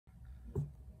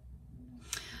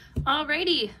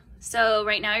Alrighty, so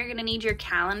right now you're gonna need your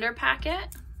calendar packet.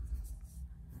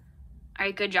 All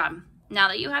right, good job. Now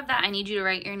that you have that, I need you to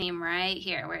write your name right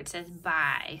here where it says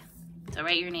bye. So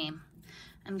write your name.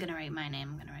 I'm gonna write my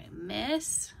name. I'm gonna write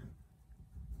Miss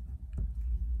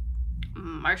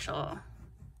Marshall.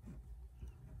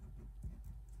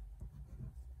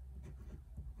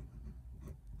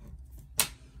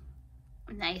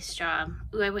 Nice job.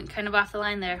 Ooh, I went kind of off the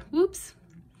line there. Whoops.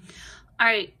 All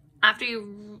right, after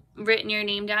you've written your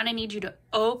name down, I need you to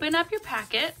open up your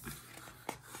packet.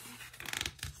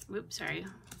 Whoops, sorry.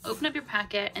 Open up your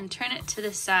packet and turn it to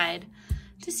the side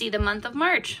to see the month of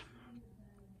March.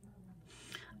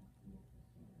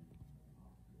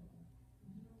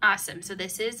 Awesome, so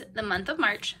this is the month of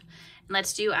March. And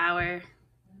let's do our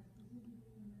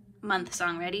month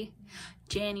song. Ready?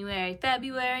 January,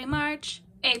 February, March,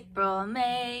 April,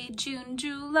 May, June,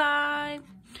 July,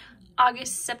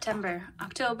 August, September,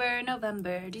 October,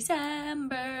 November,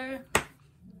 December.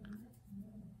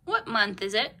 What month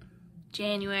is it?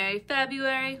 January,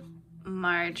 February,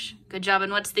 March. Good job.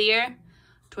 And what's the year?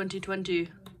 2020.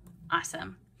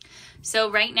 Awesome.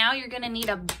 So right now you're gonna need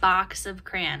a box of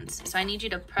crayons. So I need you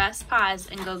to press pause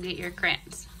and go get your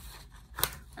crayons.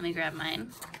 Let me grab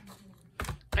mine.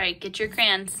 All right, get your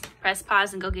crayons. Press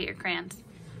pause and go get your crayons.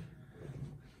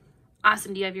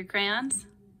 Awesome, do you have your crayons?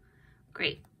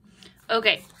 Great.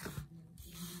 Okay,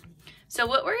 so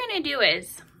what we're gonna do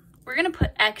is, we're gonna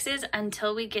put X's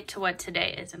until we get to what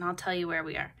today is, and I'll tell you where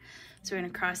we are. So we're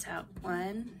gonna cross out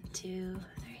 1, 2,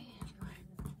 3, 4,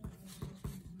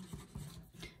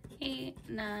 8,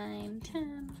 9,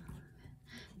 10,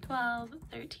 12,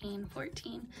 13,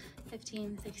 14,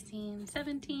 15, 16,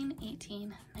 17,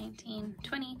 18, 19,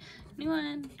 20,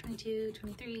 21, 22,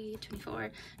 23,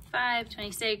 24, 25,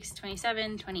 26,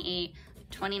 27, 28,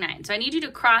 29. So I need you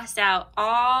to cross out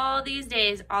all these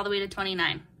days all the way to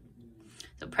 29.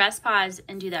 So press pause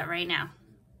and do that right now.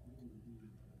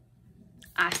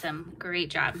 Awesome, great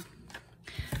job.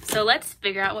 So let's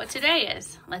figure out what today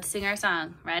is. Let's sing our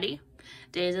song. Ready?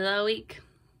 Days of the week.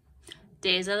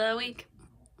 Days of the week.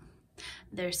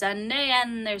 There's Sunday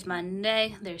and there's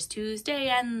Monday, there's Tuesday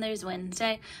and there's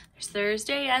Wednesday, there's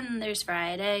Thursday and there's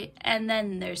Friday, and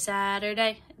then there's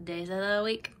Saturday, days of the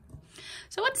week.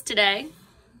 So what's today?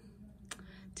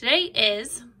 Today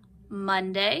is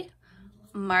Monday,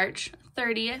 March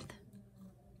 30th,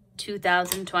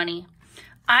 2020.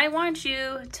 I want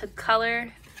you to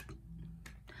color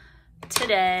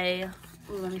today.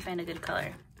 Ooh, let me find a good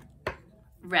color.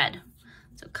 Red.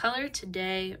 So color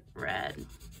today red.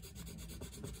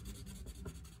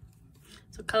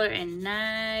 So color in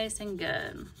nice and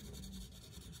good.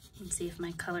 Let's see if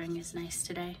my coloring is nice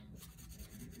today.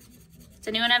 Does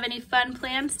anyone have any fun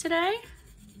plans today?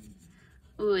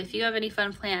 Ooh, if you have any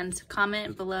fun plans,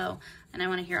 comment below and I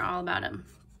want to hear all about them.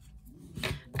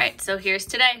 All right, so here's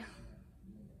today.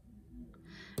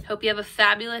 Hope you have a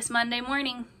fabulous Monday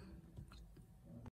morning.